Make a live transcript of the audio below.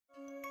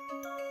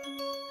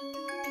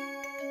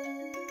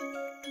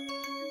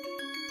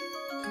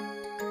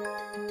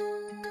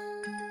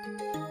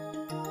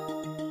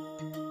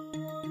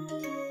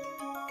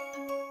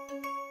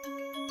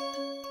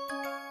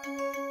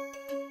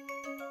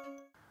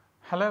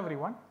Hello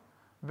everyone,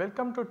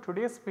 welcome to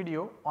today's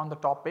video on the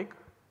topic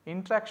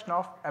interaction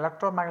of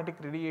electromagnetic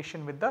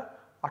radiation with the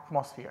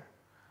atmosphere.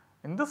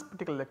 In this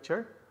particular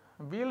lecture,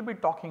 we will be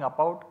talking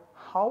about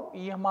how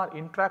EMR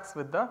interacts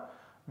with the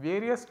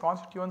various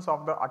constituents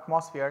of the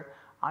atmosphere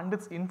and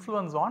its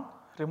influence on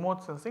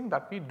remote sensing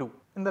that we do.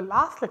 In the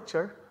last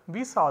lecture,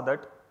 we saw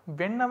that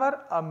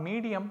whenever a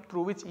medium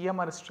through which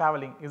EMR is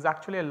travelling is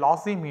actually a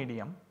lossy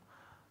medium,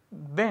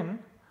 then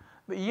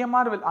the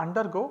EMR will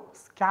undergo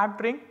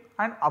scattering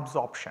and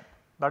absorption.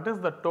 That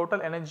is, the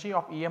total energy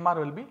of EMR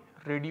will be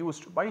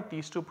reduced by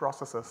these two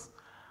processes,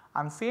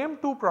 and same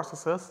two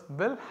processes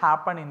will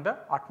happen in the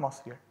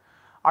atmosphere.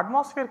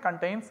 Atmosphere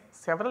contains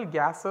several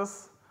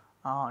gases,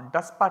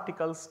 dust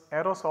particles,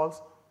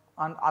 aerosols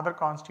and other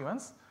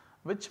constituents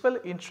which will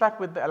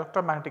interact with the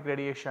electromagnetic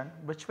radiation,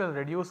 which will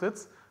reduce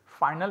its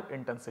final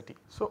intensity.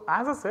 So,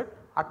 as I said,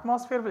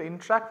 atmosphere will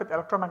interact with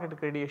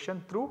electromagnetic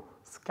radiation through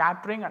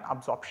scattering and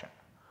absorption.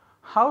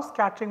 How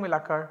scattering will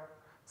occur?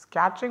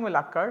 Scattering will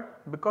occur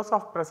because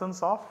of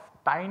presence of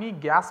tiny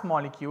gas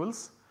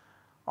molecules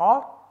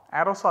or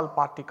aerosol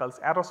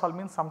particles. Aerosol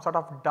means some sort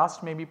of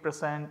dust may be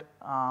present,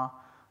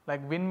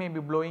 like wind may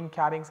be blowing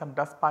carrying some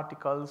dust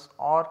particles,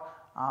 or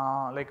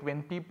like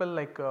when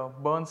people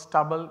burn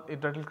stubble,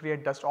 it will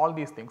create dust, all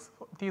these things.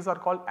 These are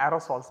called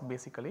aerosols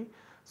basically.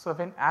 So,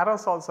 when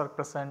aerosols are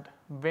present,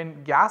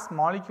 when gas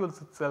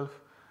molecules itself,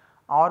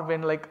 or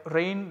when like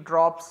rain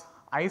drops,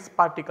 ice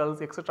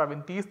particles, etc.,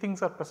 when these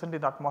things are present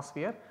in the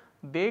atmosphere,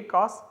 they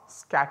cause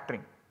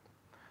scattering.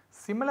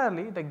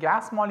 Similarly, the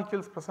gas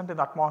molecules present in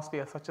the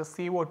atmosphere such as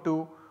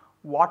CO2,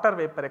 water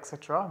vapor,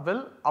 etc.,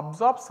 will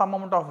absorb some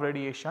amount of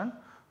radiation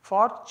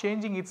for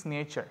changing its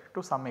nature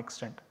to some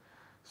extent.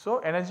 So,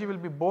 energy will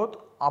be both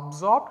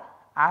absorbed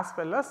as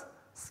well as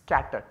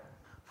scattered.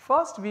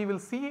 First, we will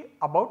see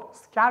about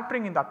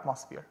scattering in the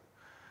atmosphere.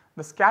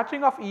 The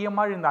scattering of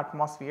EMR in the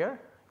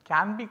atmosphere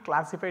can be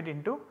classified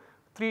into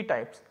three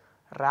types: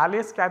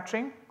 Rayleigh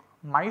scattering,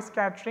 Mie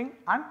scattering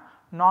and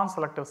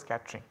non-selective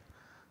scattering.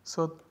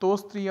 So,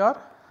 those three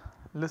are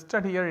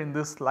listed here in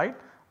this slide: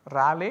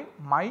 Rayleigh,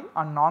 Mie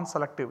and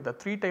non-selective, the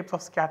three types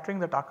of scattering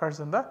that occurs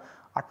in the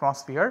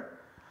atmosphere.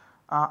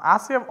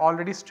 As we have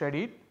already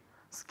studied,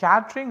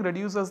 scattering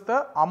reduces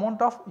the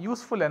amount of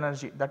useful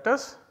energy, that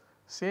is,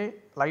 say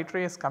light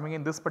ray is coming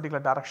in this particular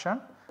direction,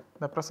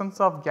 the presence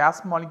of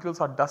gas molecules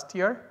or dust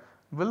here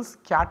will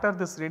scatter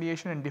this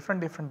radiation in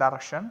different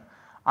direction,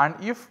 and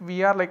if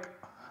we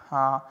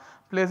are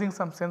placing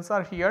some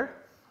sensor here,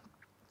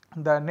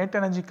 the net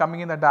energy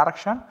coming in the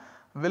direction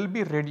will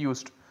be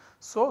reduced.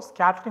 So,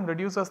 scattering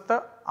reduces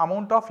the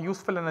amount of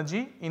useful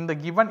energy in the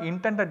given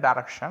intended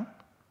direction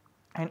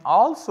and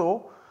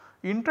also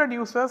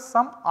introduces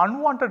some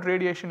unwanted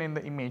radiation in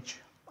the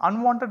image.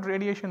 Unwanted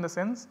radiation in the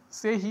sense,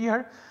 say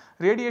here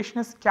radiation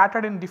is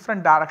scattered in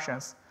different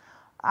directions.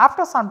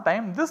 After some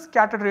time, this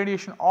scattered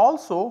radiation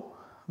also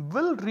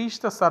will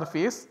reach the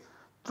surface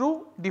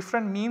through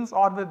different means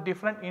or with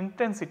different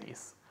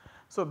intensities.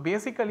 So,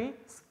 basically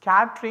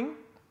scattering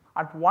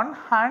at one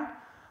hand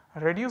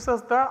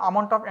reduces the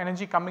amount of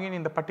energy coming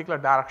in the particular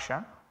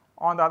direction.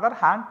 On the other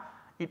hand,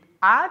 it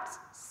adds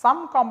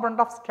some component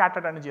of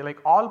scattered energy, like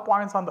all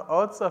points on the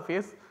earth's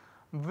surface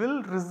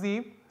will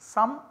receive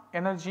some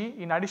energy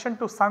in addition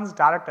to sun's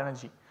direct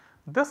energy.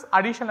 This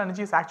additional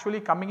energy is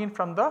actually coming in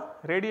from the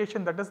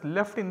radiation that is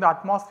left in the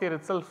atmosphere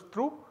itself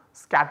through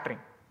scattering.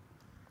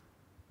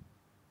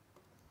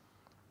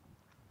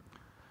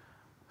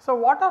 So,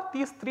 what are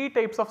these three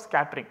types of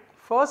scattering?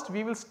 First,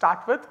 we will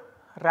start with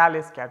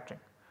Rayleigh scattering.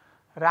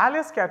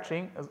 Rayleigh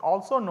scattering is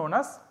also known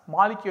as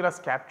molecular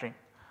scattering.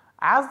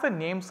 As the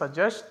name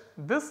suggests,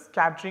 this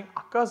scattering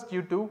occurs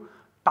due to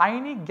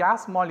tiny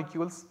gas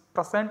molecules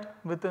present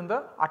within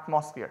the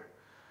atmosphere.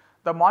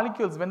 The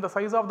molecules, when the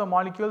size of the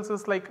molecules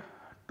is like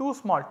too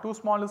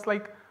small is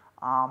like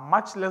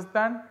much less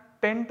than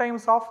 10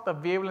 times of the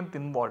wavelength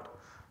involved.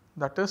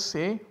 That is,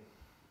 say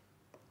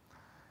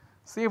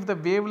if the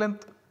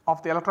wavelength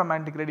of the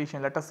electromagnetic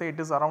radiation, let us say it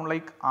is around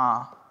like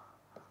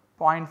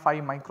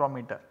 0.5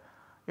 micrometer.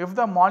 If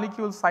the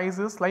molecule size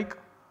is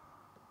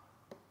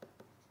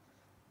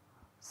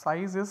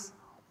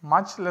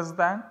much less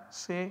than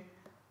say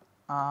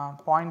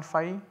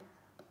 0.5,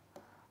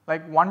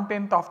 like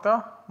 1/10 of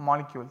the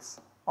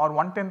molecules or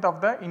 1/10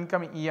 of the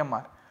incoming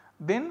EMR,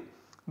 then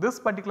this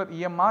particular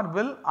EMR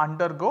will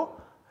undergo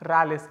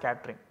Rayleigh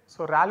scattering.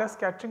 So, Rayleigh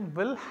scattering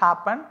will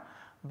happen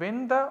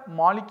when the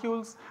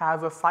molecules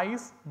has a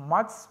size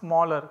much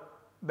smaller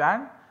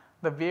than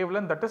the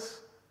wavelength that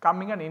is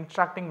coming and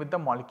interacting with the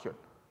molecule.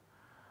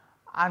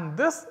 And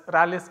this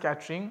Rayleigh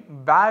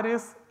scattering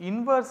varies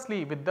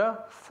inversely with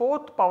the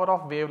fourth power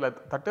of wavelength,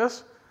 that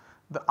is,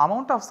 the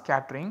amount of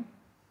scattering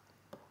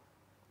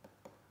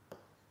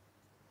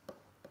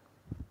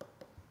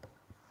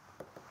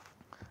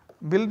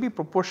will be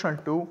proportional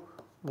to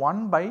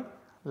 1 by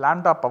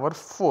lambda power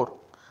 4.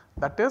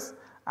 That is,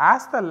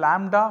 as the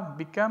lambda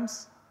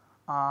becomes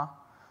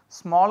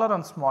smaller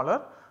and smaller,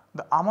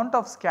 the amount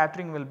of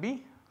scattering will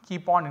be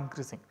keep on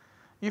increasing.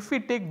 If we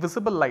take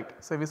visible light,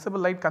 so visible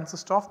light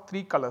consists of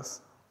 3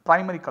 colors,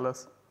 primary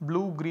colors,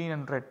 blue, green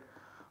and red,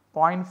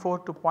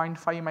 0.4 to 0.5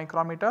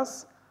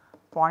 micrometers,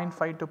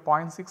 0.5 to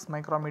 0.6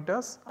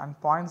 micrometers and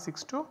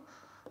 0.6 to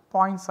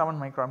 0.7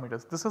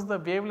 micrometers. This is the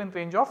wavelength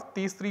range of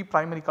these 3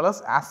 primary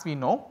colors as we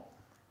know.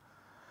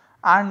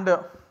 And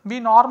we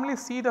normally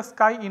see the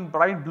sky in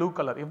bright blue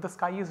color if the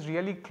sky is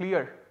really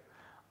clear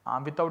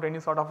without any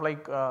sort of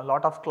like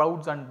lot of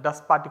clouds and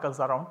dust particles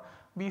around,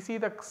 we see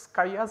the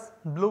sky as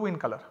blue in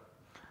color.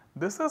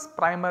 This is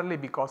primarily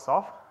because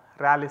of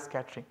Rayleigh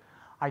scattering.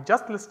 I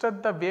just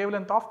listed the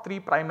wavelength of 3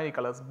 primary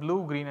colors,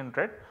 blue, green and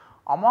red.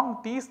 Among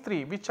these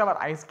 3 which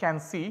our eyes can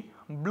see,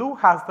 blue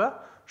has the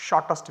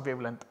shortest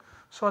wavelength.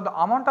 So, the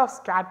amount of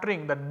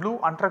scattering that blue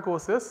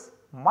undergoes is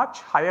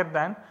much higher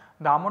than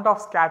the amount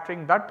of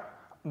scattering that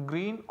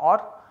green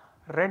or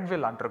red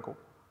will undergo.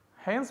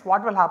 Hence,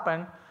 what will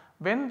happen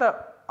when the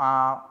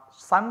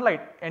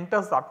sunlight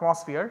enters the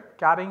atmosphere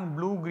carrying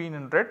blue, green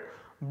and red,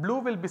 blue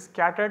will be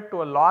scattered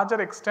to a larger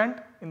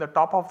extent in the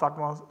top of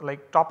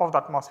the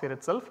atmosphere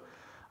itself.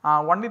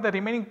 Only the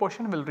remaining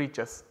portion will reach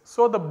us.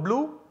 So, the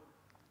blue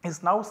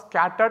is now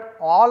scattered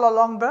all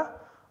along the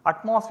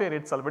atmosphere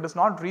itself, it is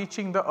not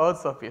reaching the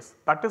earth's surface.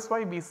 That is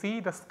why we see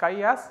the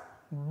sky as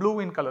blue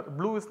in color,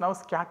 blue is now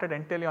scattered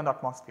entirely on the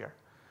atmosphere.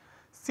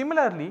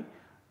 Similarly,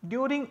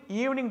 during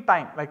evening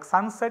time like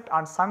sunset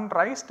and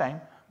sunrise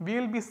time, we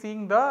will be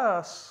seeing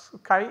the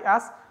sky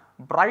as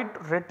bright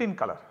red in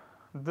color.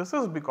 This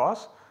is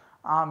because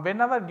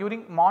whenever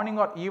during morning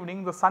or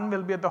evening the sun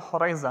will be at the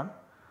horizon,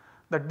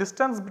 the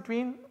distance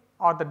between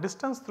or the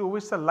distance through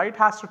which the light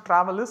has to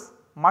travel is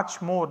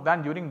much more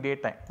than during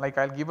daytime. Like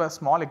I will give a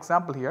small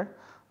example here,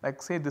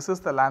 like say this is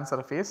the land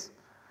surface,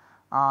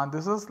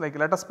 this is like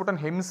let us put an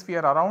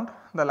hemisphere around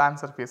the land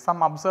surface,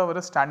 some observer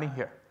is standing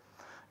here.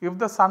 If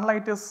the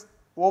sunlight is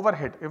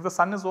overhead, if the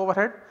sun is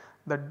overhead,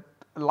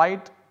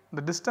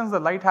 the distance the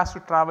light has to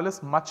travel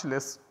is much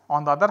less.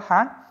 On the other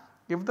hand,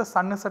 if the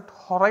sun is at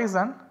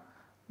horizon,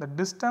 the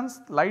distance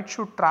light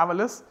should travel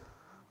is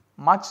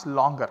much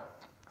longer.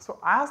 So,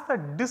 as the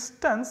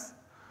distance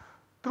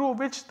through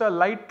which the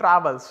light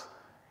travels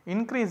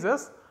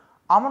increases,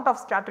 amount of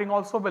scattering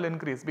also will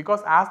increase,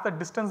 because as the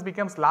distance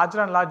becomes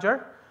larger and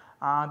larger,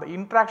 the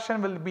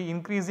interaction will be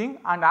increasing,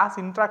 and as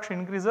interaction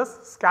increases,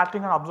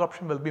 scattering and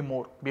absorption will be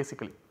more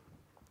basically.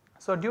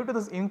 So, due to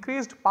this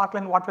increased path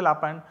length, what will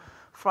happen?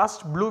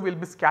 First blue will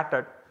be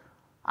scattered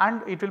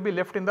and it will be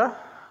left in the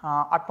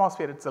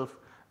atmosphere itself,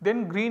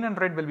 then green and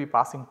red will be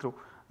passing through.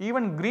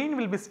 Even green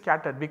will be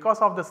scattered because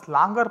of this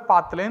longer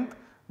path length,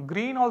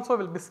 green also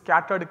will be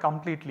scattered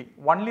completely,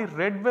 only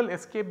red will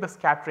escape the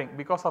scattering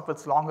because of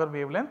its longer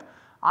wavelength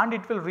and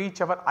it will reach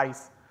our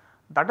eyes.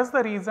 That is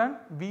the reason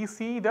we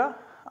see the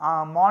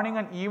morning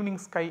and evening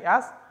sky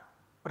as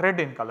red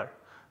in color.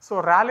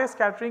 So, Rayleigh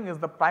scattering is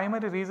the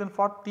primary reason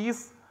for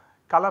these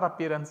color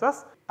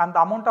appearances, and the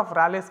amount of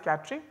Rayleigh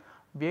scattering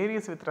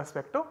varies with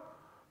respect to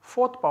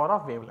 4th power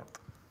of wavelength.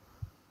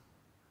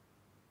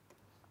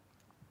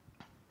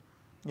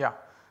 Yeah,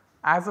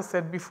 as I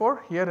said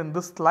before, here in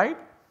this slide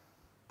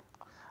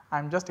I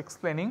am just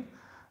explaining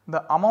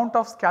the amount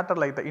of scattered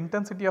light, the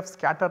intensity of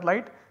scattered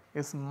light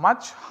is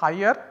much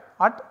higher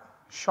at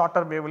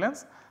shorter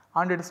wavelengths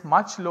and it is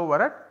much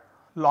lower at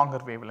longer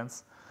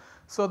wavelengths.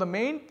 So, the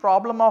main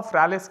problem of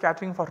Rayleigh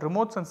scattering for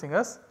remote sensing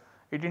is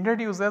it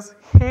introduces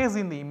haze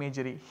in the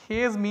imagery.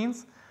 Haze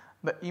means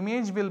the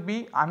image will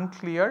be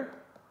unclear,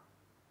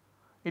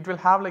 it will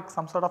have like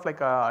some sort of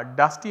like a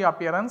dusty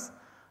appearance,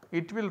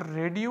 it will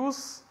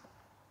reduce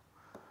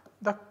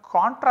the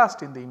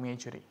contrast in the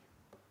imagery.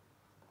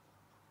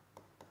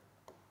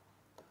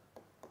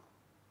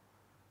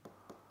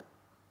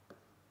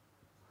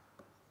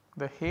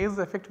 The haze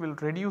effect will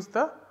reduce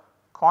the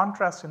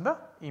contrast in the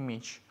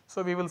image.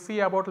 So, we will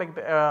see about like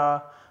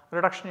the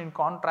reduction in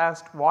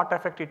contrast, what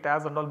effect it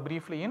has and all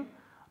briefly in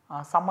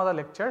some other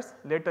lectures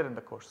later in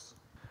the course.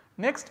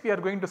 Next we are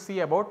going to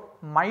see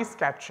about mice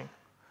scattering.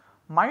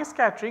 Mice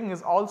scattering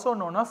is also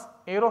known as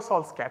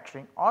aerosol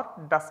scattering or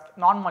dust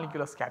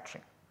non-molecular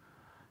scattering.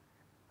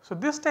 So,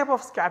 this type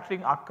of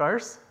scattering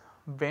occurs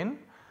when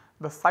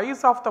the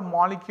size of the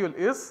molecule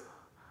is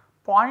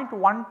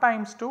 0.1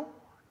 times to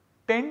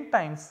 10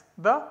 times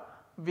the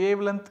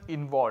wavelength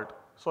involved.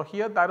 So,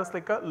 here there is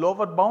like a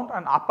lower bound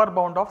and upper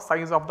bound of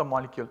size of the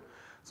molecule.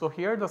 So,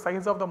 here the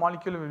size of the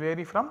molecule will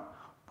vary from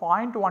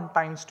 0.1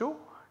 times to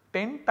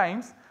 10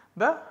 times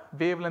the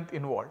wavelength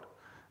involved.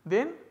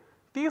 Then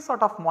these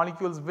sort of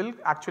molecules will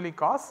actually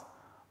cause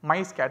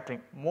mice scattering.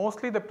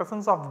 Mostly the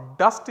presence of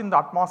dust in the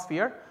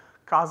atmosphere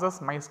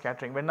causes mice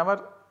scattering.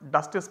 Whenever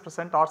dust is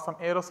present or some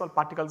aerosol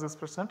particles is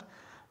present,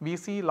 we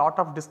see lot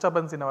of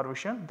disturbance in our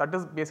vision, that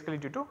is basically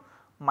due to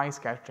mice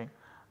scattering.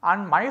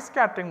 And mice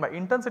scattering, the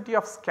intensity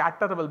of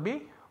scatter will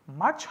be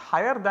much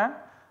higher than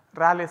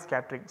Rayleigh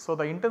scattering. So,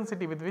 the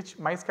intensity with which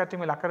mice scattering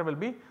will occur will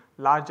be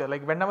larger,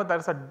 like whenever there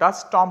is a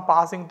dust storm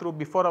passing through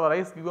before our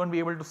eyes, we will not be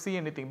able to see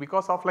anything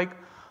because of like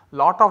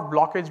lot of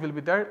blockage will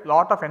be there,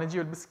 lot of energy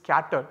will be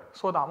scattered.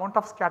 So, the amount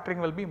of scattering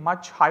will be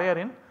much higher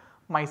in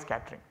mice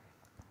scattering.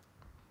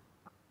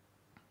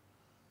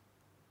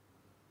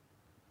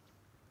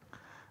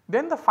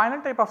 Then the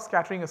final type of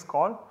scattering is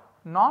called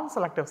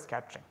non-selective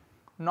scattering.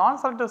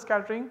 Non-selective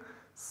scattering,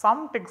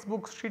 some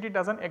textbooks treat it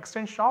as an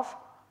extension of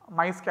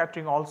Mie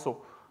scattering also.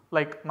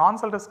 Like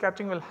non-selective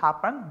scattering will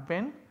happen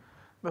when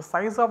the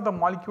size of the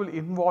molecule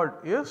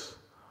involved is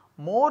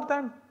more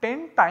than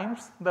 10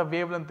 times the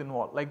wavelength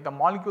involved, like the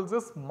molecules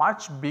is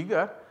much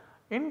bigger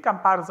in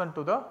comparison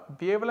to the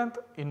wavelength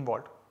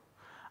involved.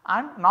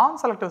 And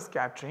non-selective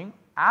scattering,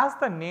 as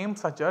the name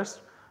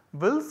suggests,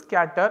 will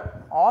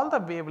scatter all the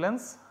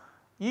wavelengths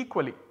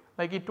equally,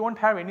 like it will not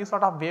have any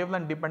sort of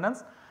wavelength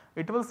dependence,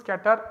 it will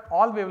scatter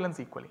all wavelengths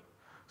equally.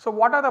 So,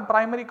 what are the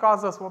primary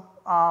causes,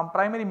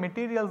 primary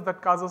materials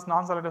that causes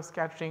non-selective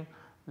scattering?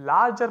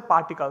 Larger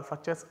particles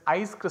such as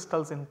ice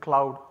crystals in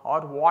cloud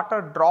or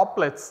water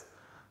droplets,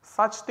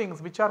 such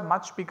things which are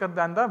much bigger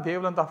than the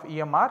wavelength of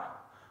EMR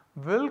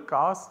will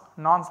cause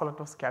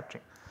non-selective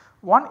scattering.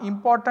 One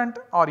important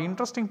or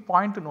interesting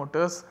point to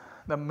notice,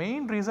 the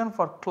main reason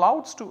for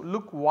clouds to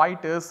look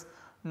white is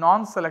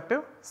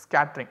non-selective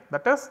scattering.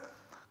 That is,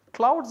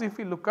 clouds, if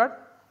you look at,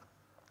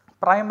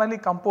 primarily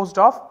composed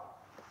of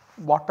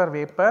water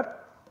vapor,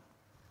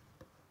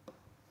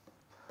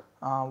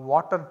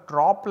 water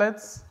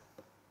droplets,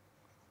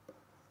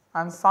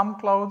 and some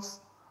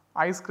clouds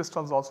ice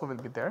crystals also will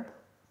be there.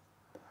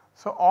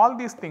 So, all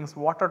these things,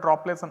 water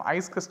droplets and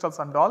ice crystals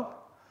and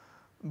all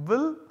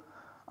will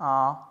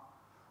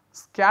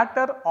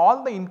scatter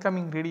all the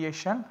incoming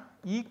radiation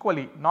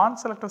equally.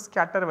 Non-selective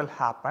scatter will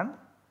happen,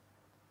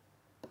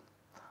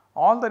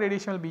 all the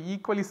radiation will be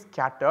equally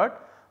scattered.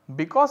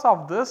 Because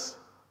of this,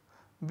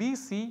 we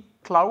see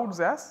clouds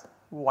as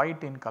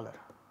white in color.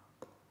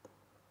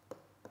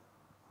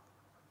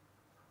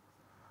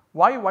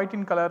 Why white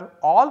in color?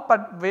 All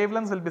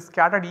wavelengths will be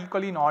scattered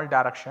equally in all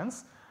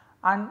directions,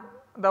 and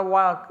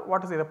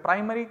the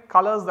primary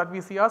colors that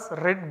we see as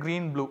red,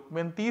 green, blue.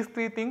 When these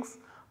three things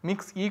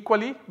mix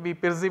equally, we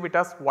perceive it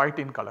as white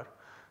in color.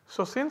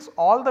 So, since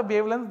all the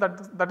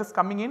wavelengths that is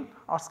coming in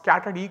are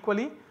scattered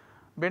equally,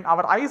 when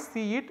our eyes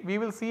see it, we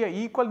will see a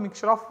equal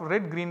mixture of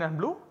red, green and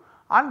blue,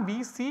 and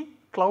we see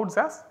clouds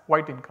as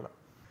white in color.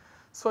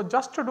 So,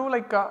 just to do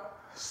like a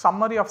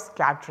summary of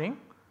scattering.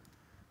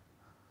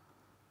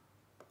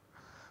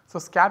 So,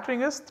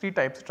 scattering is three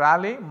types: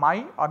 Rayleigh,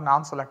 Mie or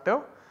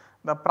non-selective.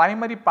 The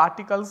primary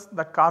particles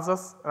that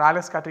causes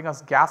Rayleigh scattering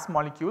as gas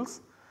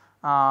molecules.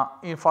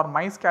 For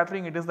Mie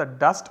scattering it is the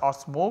dust or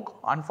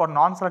smoke, and for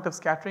non-selective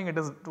scattering it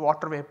is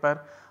water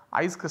vapor,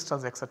 ice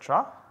crystals,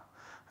 etc.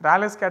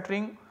 Rayleigh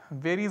scattering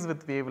varies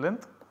with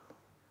wavelength.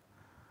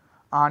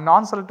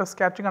 Non-selective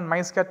scattering and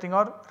Mie scattering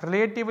are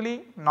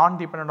relatively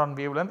non-dependent on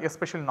wavelength,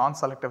 especially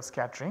non-selective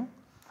scattering.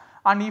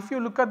 And if you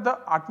look at the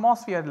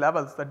atmosphere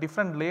levels, the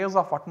different layers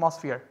of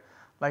atmosphere,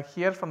 like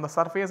here from the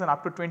surface and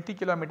up to 20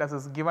 kilometers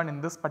is given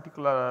in this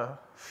particular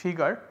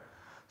figure.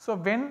 So,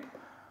 when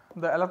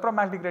the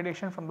electromagnetic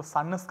radiation from the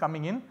sun is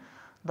coming in,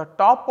 the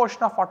top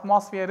portion of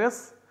atmosphere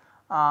is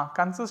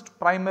consists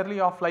primarily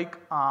of like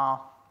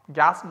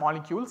gas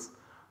molecules.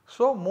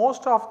 So,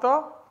 most of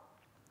the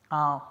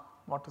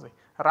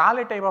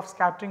Rayleigh type of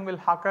scattering will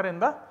occur in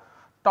the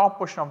top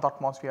portion of the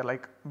atmosphere,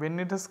 like when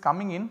it is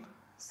coming in,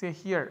 say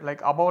here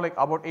like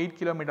about 8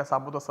 kilometers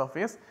above the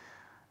surface,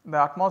 the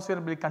atmosphere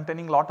will be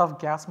containing lot of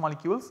gas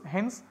molecules,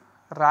 hence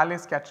Rayleigh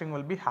scattering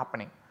will be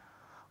happening.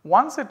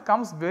 Once it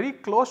comes very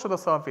close to the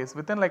surface,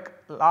 within like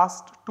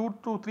last 2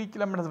 to 3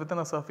 kilometers within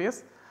the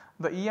surface,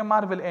 the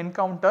EMR will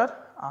encounter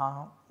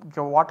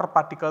water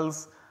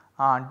particles,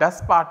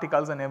 dust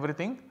particles and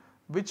everything,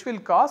 which will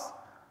cause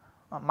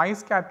Mie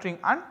scattering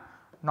and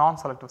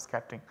non-selective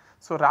scattering.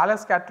 So, Rayleigh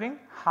scattering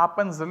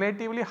happens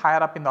relatively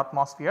higher up in the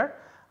atmosphere,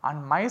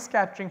 and Mie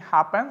scattering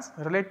happens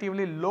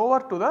relatively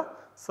lower to the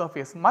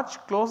surface, much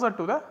closer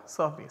to the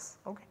surface.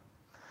 Okay.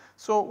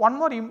 So, one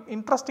more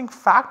interesting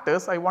fact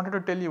is I wanted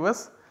to tell you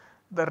is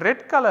the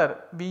red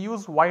color we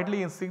use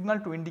widely in signal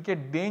to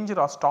indicate danger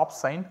or stop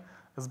sign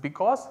is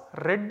because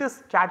red is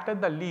scattered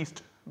the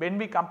least. When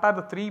we compare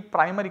the three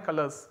primary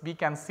colors, we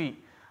can see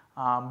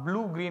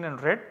blue, green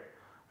and red.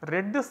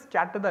 Red is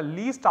scattered the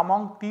least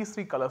among these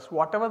three colors.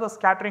 Whatever the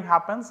scattering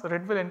happens,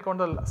 red will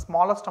encounter the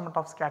smallest amount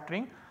of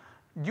scattering,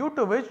 due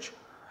to which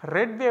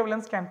red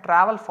wavelengths can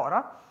travel for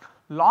a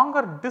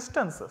longer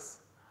distances.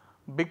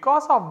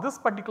 Because of this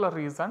particular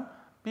reason,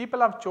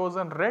 people have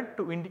chosen red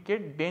to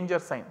indicate danger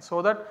sign.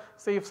 So, that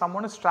say if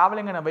someone is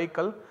traveling in a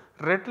vehicle,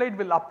 red light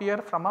will appear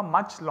from a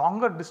much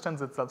longer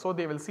distance itself. So,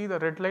 they will see the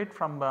red light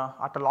from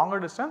at a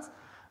longer distance,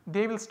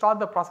 they will start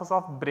the process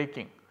of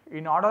braking.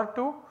 In order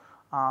to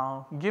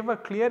give a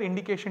clear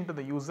indication to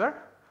the user,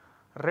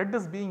 red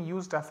is being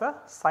used as a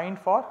sign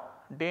for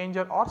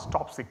danger or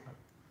stop signal.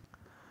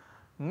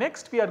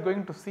 Next we are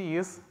going to see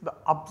is the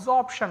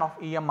absorption of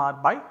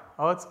EMR by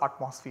Earth's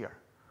atmosphere.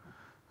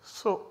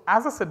 So,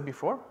 as I said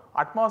before,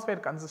 atmosphere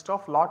consists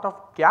of lot of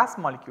gas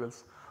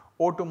molecules,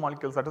 O2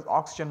 molecules, that is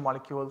oxygen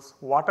molecules,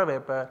 water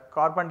vapor,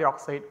 carbon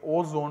dioxide,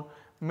 ozone,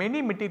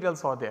 many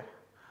materials are there.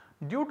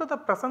 Due to the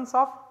presence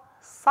of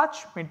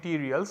such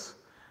materials,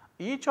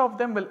 each of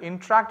them will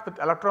interact with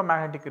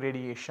electromagnetic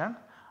radiation,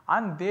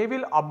 and they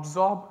will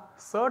absorb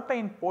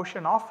certain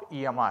portion of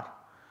EMR.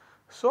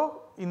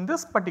 So, in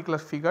this particular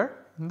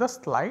figure in the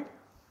slide,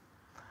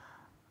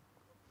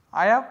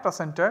 I have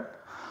presented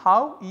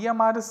how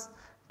EMR is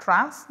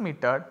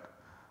transmitted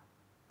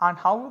and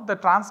how the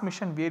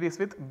transmission varies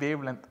with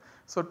wavelength.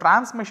 So,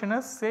 transmission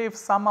is, say if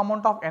some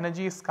amount of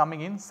energy is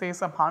coming in, say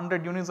some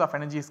 100 units of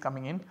energy is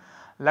coming in,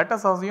 let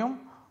us assume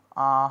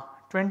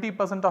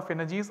 20% of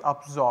energy is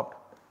absorbed.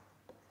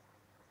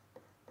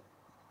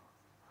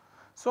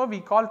 So, we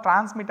call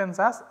transmittance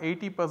as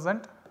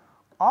 80%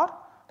 or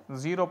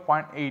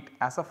 0.8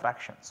 as a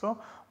fraction. So,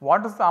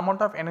 what is the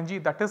amount of energy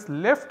that is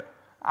left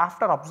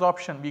after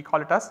absorption, we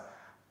call it as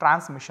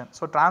transmission.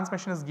 So,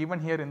 transmission is given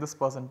here in this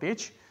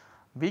percentage.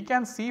 We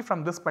can see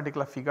from this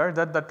particular figure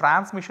that the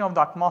transmission of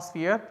the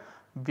atmosphere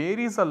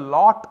varies a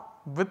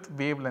lot with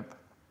wavelength.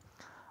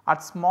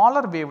 At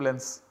smaller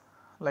wavelengths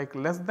like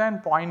less than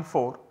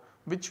 0.4,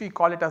 which we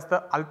call it as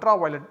the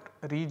ultraviolet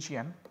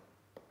region,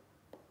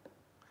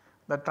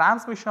 the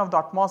transmission of the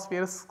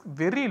atmosphere is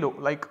very low,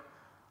 like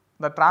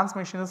the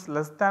transmission is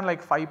less than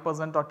like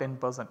 5% or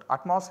 10%.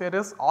 Atmosphere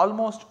is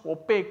almost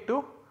opaque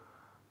to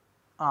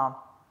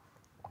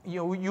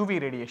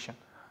UV radiation.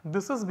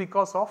 This is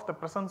because of the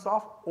presence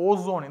of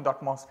ozone in the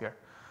atmosphere.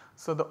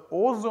 So, the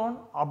ozone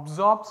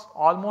absorbs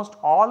almost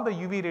all the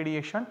UV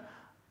radiation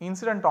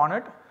incident on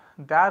it,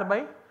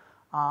 thereby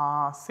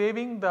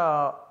saving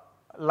the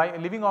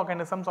living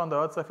organisms on the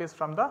earth surface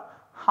from the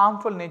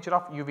harmful nature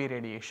of UV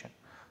radiation.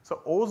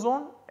 So,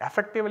 ozone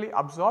effectively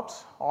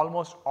absorbs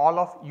almost all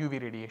of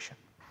UV radiation.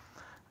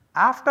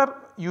 After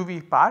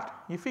UV part,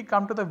 if we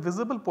come to the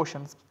visible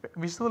portion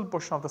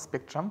of the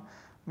spectrum,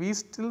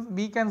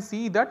 we can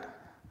see that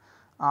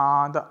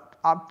the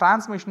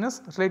transmission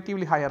is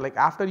relatively higher, like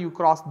after you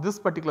cross this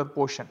particular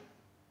portion.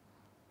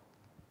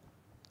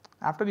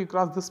 After you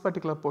cross this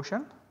particular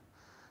portion,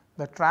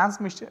 the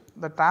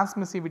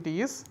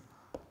transmissivity is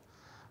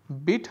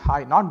bit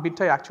high, not bit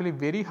high, actually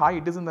very high,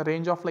 it is in the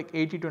range of like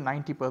 80 to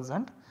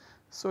 90%.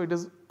 So,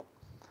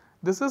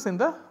 this is in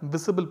the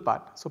visible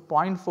part. So,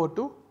 0.4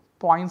 to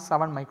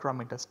 0.7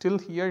 micrometers. Still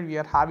here we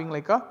are having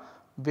like a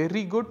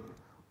very good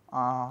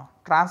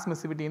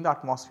transmissivity in the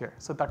atmosphere.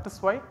 So, that is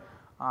why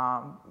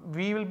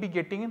we will be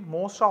getting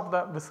most of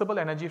the visible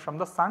energy from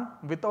the sun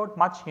without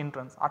much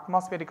hindrance.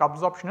 Atmospheric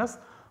absorption is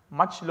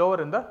much lower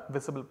in the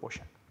visible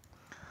portion.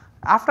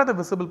 After the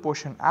visible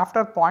portion,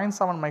 after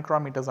 0.7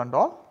 micrometers and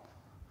all,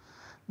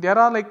 there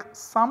are like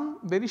some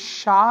very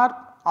sharp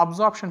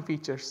absorption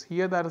features.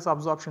 Here there is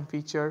absorption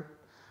feature,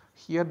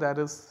 here there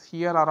is,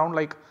 here around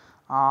like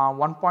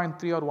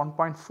 1.3 or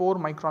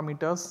 1.4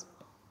 micrometers,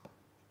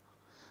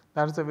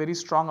 that is a very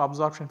strong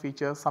absorption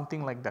feature,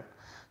 something like that.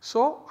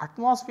 So,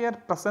 atmosphere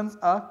presents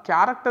a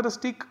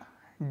characteristic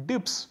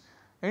dips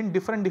in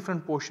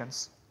different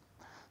portions.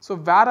 So,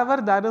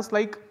 wherever there is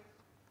like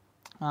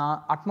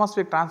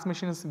atmospheric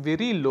transmission is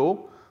very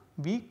low,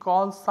 we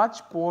call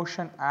such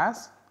portion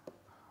as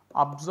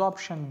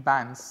absorption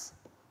bands.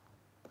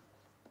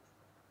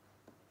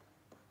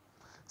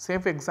 Say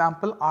for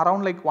example,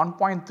 around like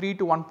 1.3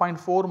 to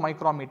 1.4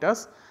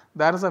 micrometers,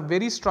 there is a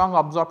very strong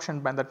absorption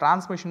band, the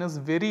transmission is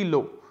very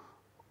low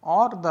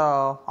or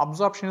the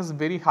absorption is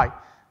very high.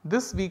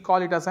 This we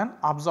call it as an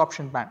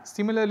absorption band.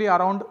 Similarly,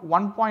 around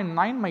 1.9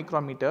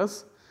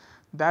 micrometers,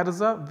 there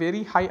is a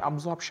very high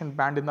absorption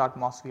band in the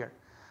atmosphere.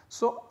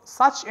 So,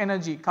 such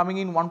energy coming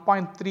in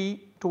 1.3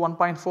 to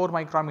 1.4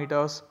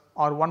 micrometers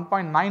or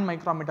 1.9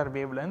 micrometer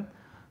wavelength,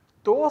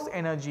 those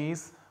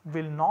energies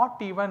will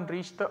not even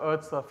reach the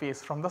earth's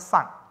surface from the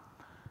sun.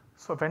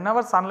 So,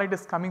 whenever sunlight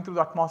is coming through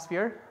the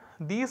atmosphere,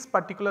 these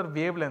particular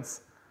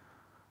wavelengths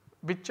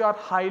which are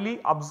highly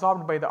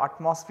absorbed by the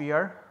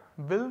atmosphere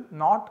will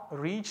not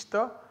reach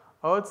the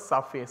earth's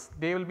surface,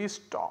 they will be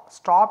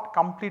stopped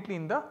completely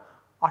in the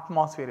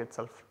atmosphere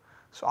itself.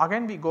 So,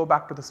 again we go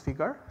back to this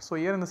figure. So,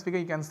 here in this figure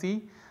you can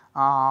see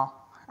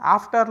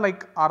after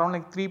like around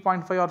like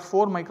 3.5 or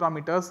 4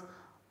 micrometers,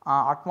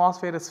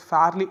 atmosphere is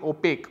fairly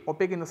opaque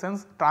in the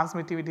sense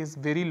transmittivity is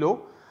very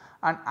low,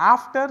 and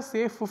after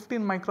say 15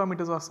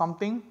 micrometers or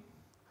something,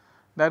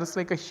 there is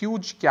like a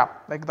huge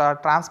gap, like the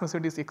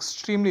transmissivity is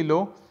extremely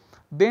low.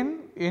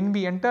 Then when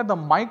we enter the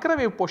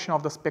microwave portion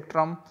of the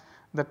spectrum,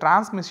 the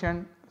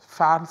transmission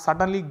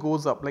suddenly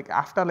goes up, like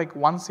after like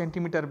 1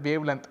 centimeter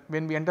wavelength,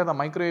 when we enter the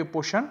microwave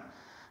portion,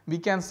 we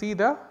can see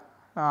the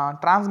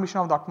transmission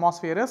of the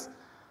atmosphere is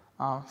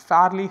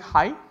fairly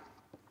high.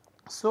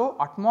 So,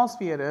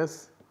 atmosphere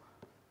is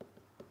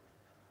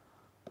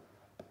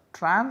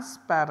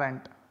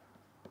transparent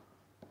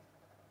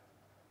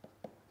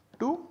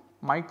to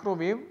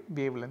microwave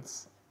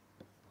wavelengths.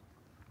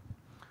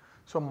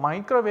 So,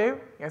 microwave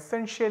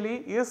essentially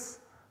is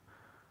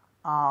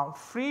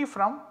free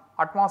from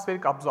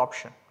atmospheric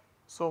absorption.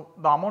 So,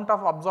 the amount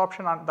of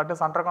absorption that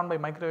is undergone by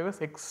microwave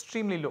is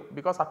extremely low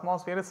because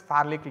atmosphere is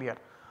fairly clear.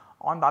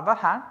 On the other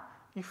hand,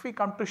 if we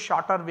come to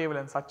shorter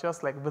wavelengths such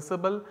as like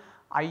visible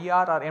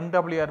IR or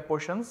MWR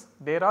portions,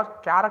 there are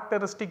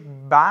characteristic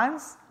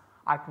bands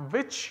at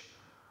which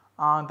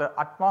the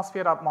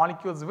atmosphere of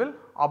molecules will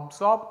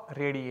absorb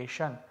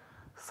radiation.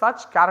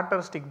 Such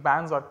characteristic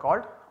bands are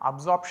called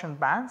absorption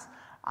bands,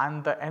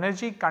 and the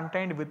energy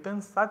contained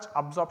within such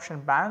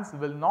absorption bands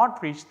will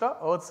not reach the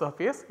earth's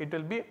surface, it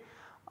will be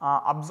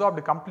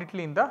absorbed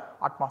completely in the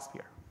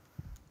atmosphere.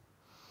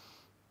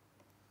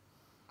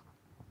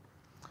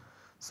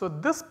 So,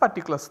 this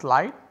particular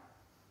slide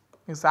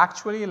is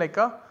actually like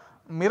a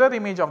mirror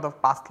image of the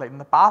past slide. In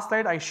the past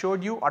slide I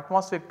showed you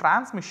atmospheric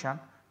transmission,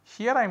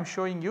 here I am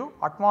showing you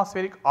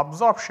atmospheric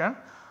absorption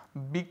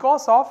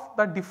because of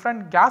the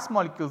different gas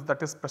molecules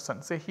that is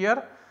present. Say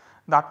here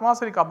the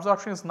atmospheric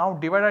absorption is now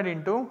divided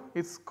into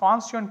its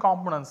constituent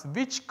components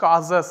which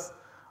causes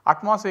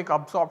atmospheric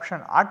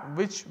absorption at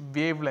which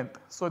wavelength.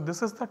 So,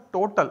 this is the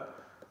total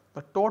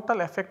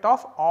effect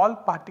of all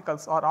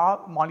particles or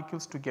all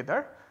molecules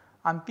together,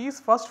 and these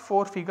first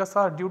 4 figures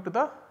are due to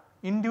the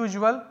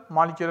individual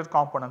molecular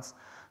components.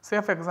 Say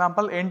for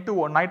example,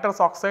 N2O, nitrous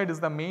oxide, is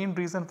the main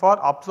reason for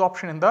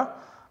absorption in the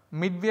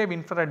mid-wave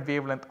infrared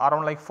wavelength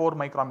around like 4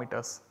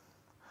 micrometers.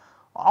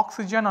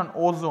 Oxygen and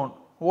ozone,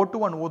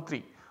 O2 and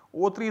O3.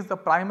 O3 is the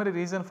primary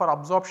reason for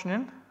absorption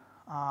in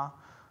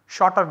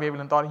shorter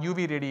wavelength or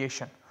UV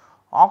radiation.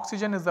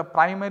 Oxygen is the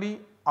primary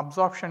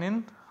absorption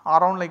in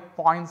around like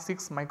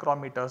 0.6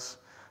 micrometers.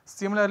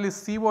 Similarly,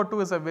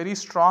 CO2 is a very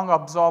strong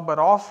absorber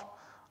of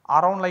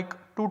around like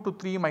 2 to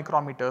 3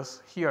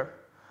 micrometers here.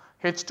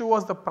 H2O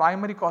is the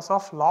primary cause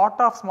of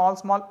lot of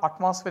small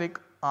atmospheric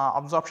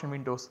absorption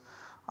windows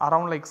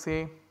around like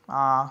say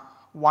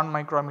 1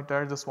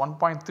 micrometer, just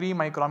 1.3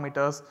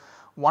 micrometers,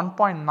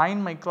 1.9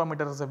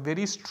 micrometers is a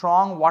very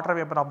strong water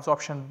vapor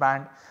absorption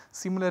band.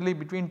 Similarly,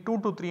 between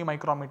 2 to 3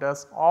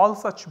 micrometers, all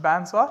such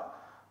bands are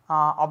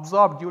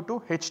absorbed due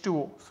to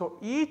H2O. So,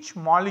 each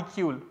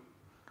molecule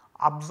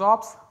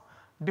absorbs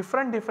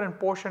different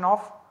portion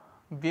of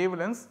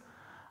wavelengths,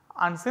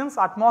 and since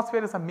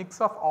atmosphere is a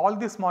mix of all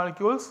these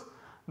molecules,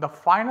 the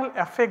final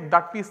effect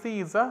that we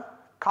see is a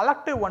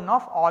collective one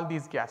of all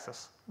these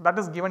gases, that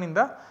is given in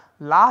the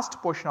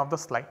last portion of the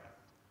slide.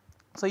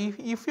 So,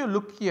 if you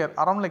look here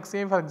around like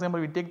say for example,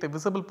 we take the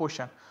visible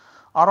portion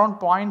around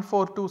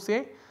 0.4 to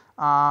say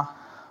 0.7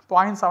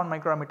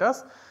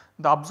 micrometers,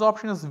 the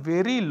absorption is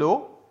very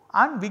low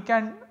and we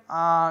can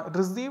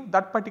receive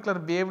that particular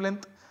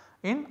wavelength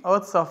in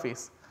Earth's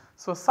surface.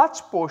 So,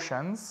 such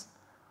portions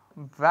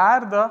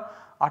where the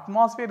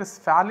atmosphere is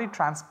fairly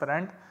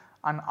transparent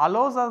and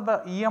allows us the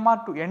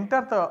EMR to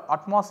enter the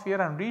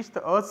atmosphere and reach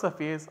the Earth's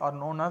surface are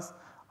known as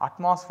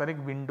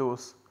atmospheric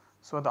windows.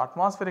 So, the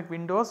atmospheric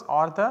windows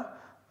are the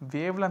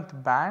wavelength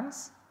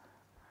bands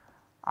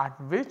at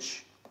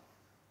which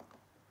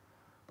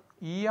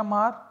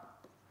EMR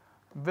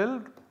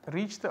will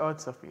reach the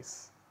Earth's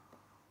surface.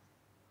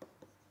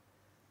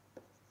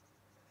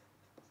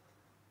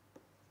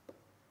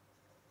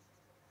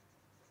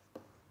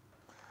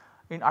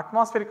 In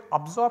atmospheric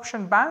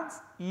absorption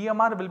bands,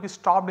 EMR will be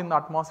stopped in the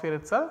atmosphere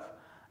itself.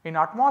 In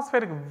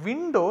atmospheric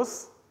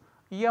windows,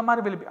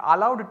 EMR will be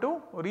allowed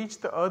to reach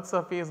the Earth's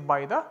surface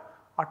by the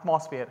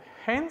atmosphere.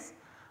 Hence,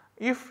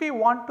 if we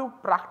want to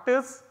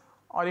practice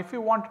or if we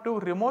want to do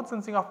remote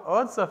sensing of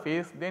Earth's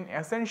surface, then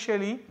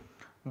essentially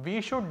we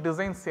should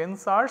design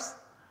sensors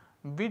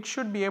which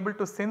should be able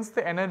to sense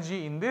the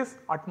energy in these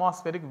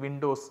atmospheric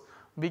windows.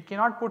 We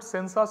cannot put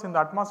sensors in the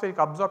atmospheric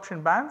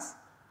absorption bands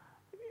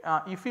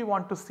if we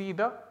want to see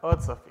the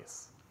Earth's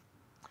surface.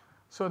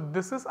 So,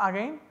 this is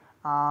again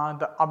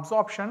the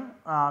absorption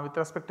with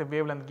respect to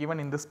wavelength given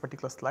in this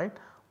particular slide.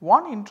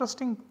 One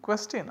interesting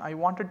question I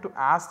wanted to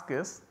ask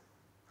is,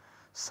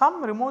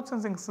 some remote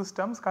sensing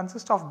systems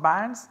consist of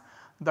bands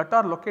that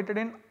are located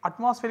in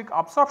atmospheric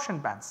absorption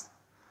bands.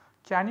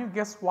 Can you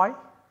guess why?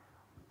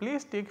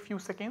 Please take few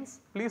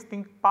seconds, please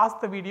pause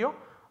the video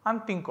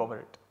and think over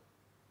it.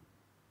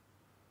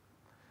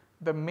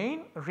 The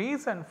main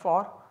reason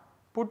for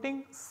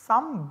putting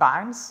some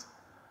bands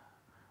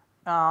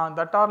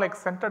that are like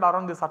centered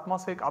around this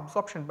atmospheric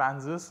absorption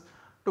bands is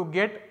to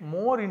get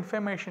more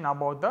information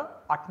about the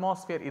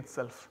atmosphere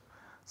itself.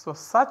 So,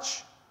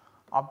 such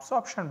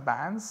absorption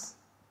bands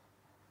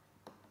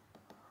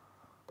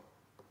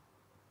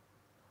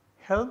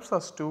helps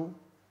us to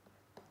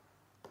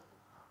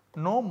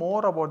know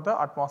more about the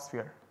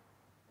atmosphere,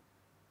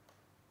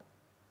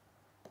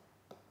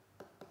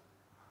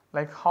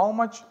 like how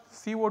much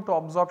CO2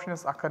 absorption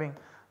is occurring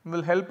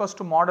will help us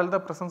to model the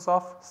presence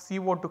of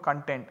CO2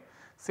 content.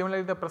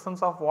 Similarly, the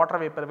presence of water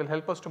vapor will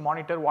help us to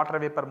monitor water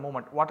vapor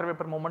movement. Water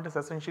vapor movement is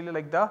essentially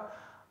like the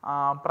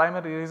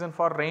primary reason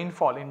for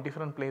rainfall in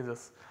different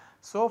places.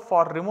 So,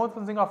 for remote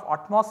sensing of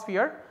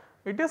atmosphere,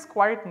 it is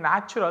quite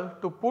natural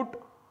to put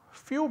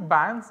few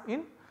bands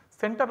in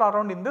centered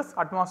around in this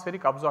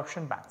atmospheric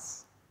absorption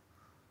bands.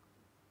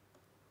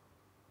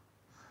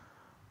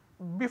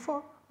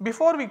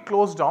 Before we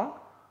close down,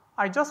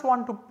 I just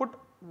want to put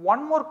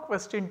one more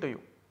question to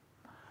you.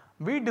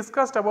 We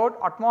discussed about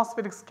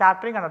atmospheric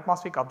scattering and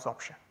atmospheric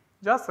absorption.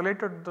 Just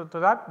related to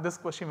that, this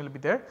question will be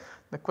there.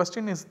 The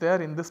question is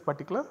there in this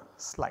particular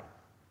slide.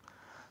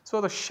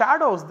 So, the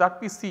shadows that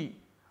we see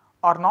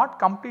are not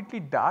completely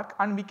dark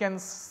and we can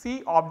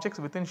see objects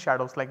within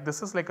shadows, like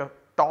this is like a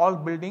tall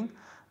building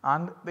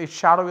and its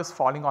shadow is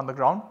falling on the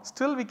ground,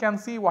 still we can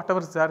see whatever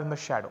is there in the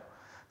shadow.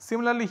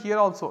 Similarly here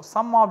also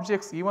some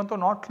objects, even though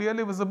not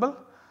clearly visible,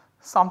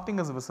 something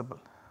is visible.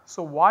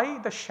 So why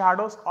the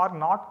shadows are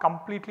not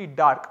completely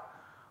dark?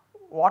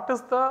 What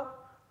is the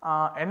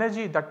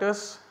energy that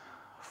is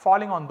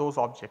falling on those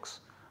objects?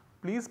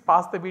 Please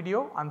pause the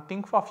video and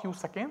think for a few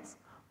seconds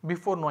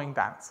before knowing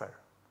the answer.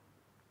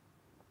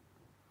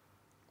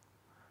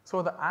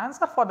 So the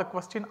answer for the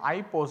question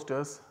I posed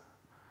is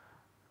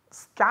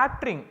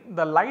scattering,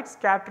 the light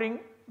scattering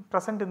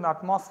present in the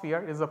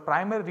atmosphere is the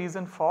primary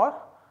reason for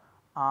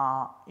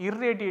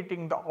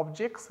irradiating the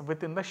objects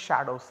within the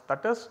shadows.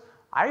 That is,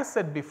 I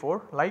said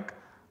before, like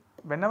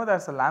whenever there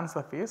is a land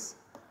surface,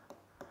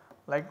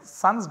 like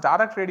sun's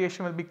direct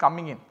radiation will be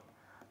coming in.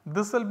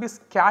 This will be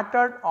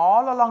scattered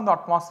all along the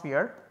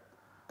atmosphere,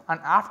 and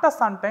after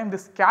some time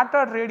this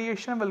scattered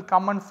radiation will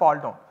come and fall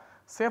down.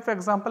 Say for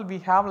example, we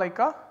have like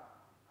a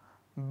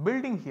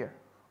building here,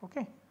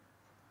 okay.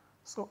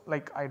 So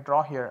like I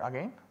draw here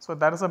again. So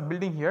there is a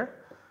building here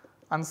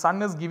and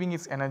sun is giving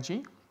its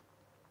energy.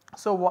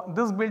 So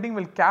this building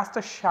will cast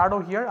a shadow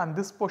here and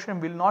this portion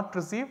will not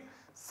receive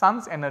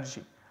sun's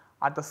energy.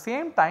 At the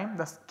same time,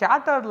 the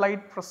scattered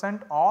light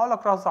present all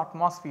across the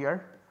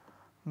atmosphere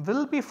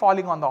will be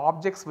falling on the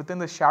objects within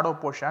the shadow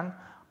portion,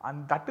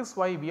 and that is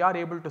why we are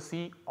able to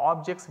see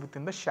objects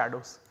within the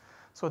shadows.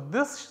 So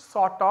this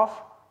sort of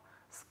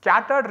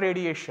scattered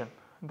radiation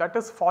that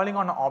is falling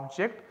on an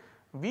object,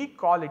 we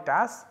call it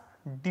as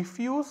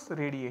diffuse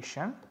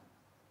radiation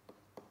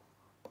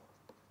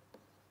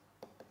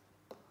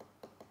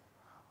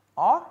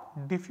or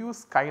diffuse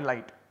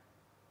skylight.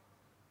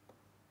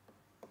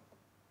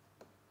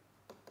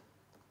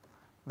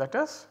 That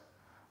is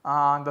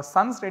the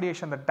sun's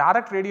radiation, the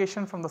direct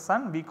radiation from the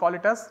sun, we call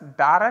it as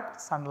direct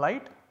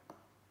sunlight,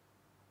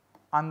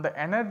 and the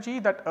energy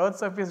that earth's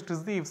surface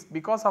receives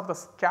because of the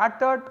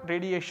scattered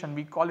radiation,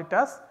 we call it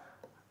as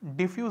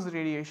diffuse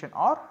radiation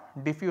or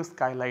diffuse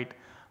skylight.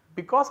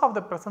 Because of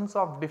the presence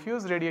of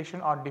diffuse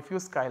radiation or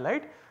diffuse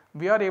skylight,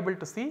 we are able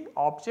to see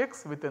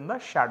objects within the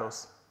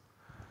shadows.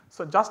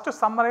 So just to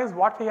summarize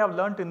what we have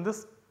learnt in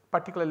this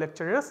particular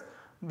lecture is,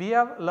 we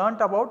have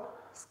learnt about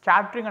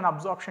scattering and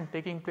absorption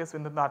taking place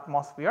within the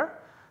atmosphere.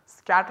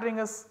 Scattering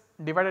is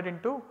divided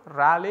into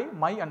Rayleigh,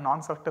 Mie and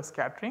non-selective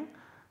scattering.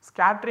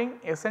 Scattering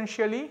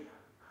essentially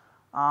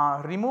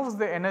removes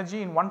the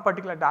energy in one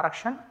particular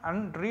direction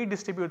and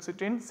redistributes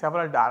it in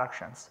several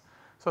directions.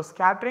 So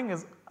scattering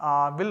is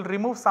will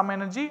remove some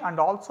energy and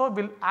also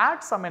will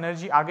add some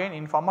energy again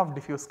in form of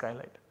diffuse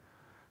skylight.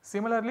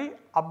 Similarly,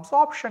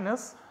 absorption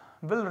is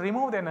will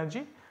remove the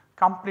energy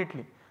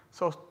completely.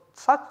 So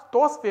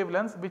those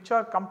wavelengths which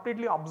are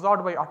completely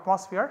absorbed by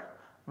atmosphere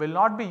will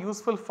not be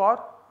useful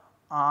for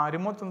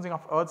remote sensing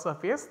of earth's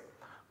surface.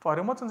 For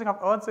remote sensing of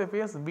earth's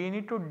surface, we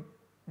need to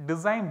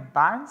design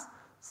bands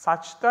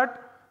such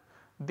that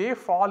they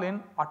fall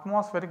in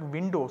atmospheric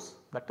windows,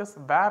 that is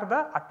where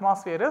the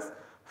atmosphere is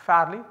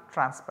fairly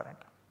transparent.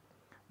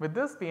 With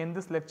this we end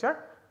this lecture.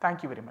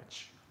 Thank you very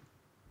much.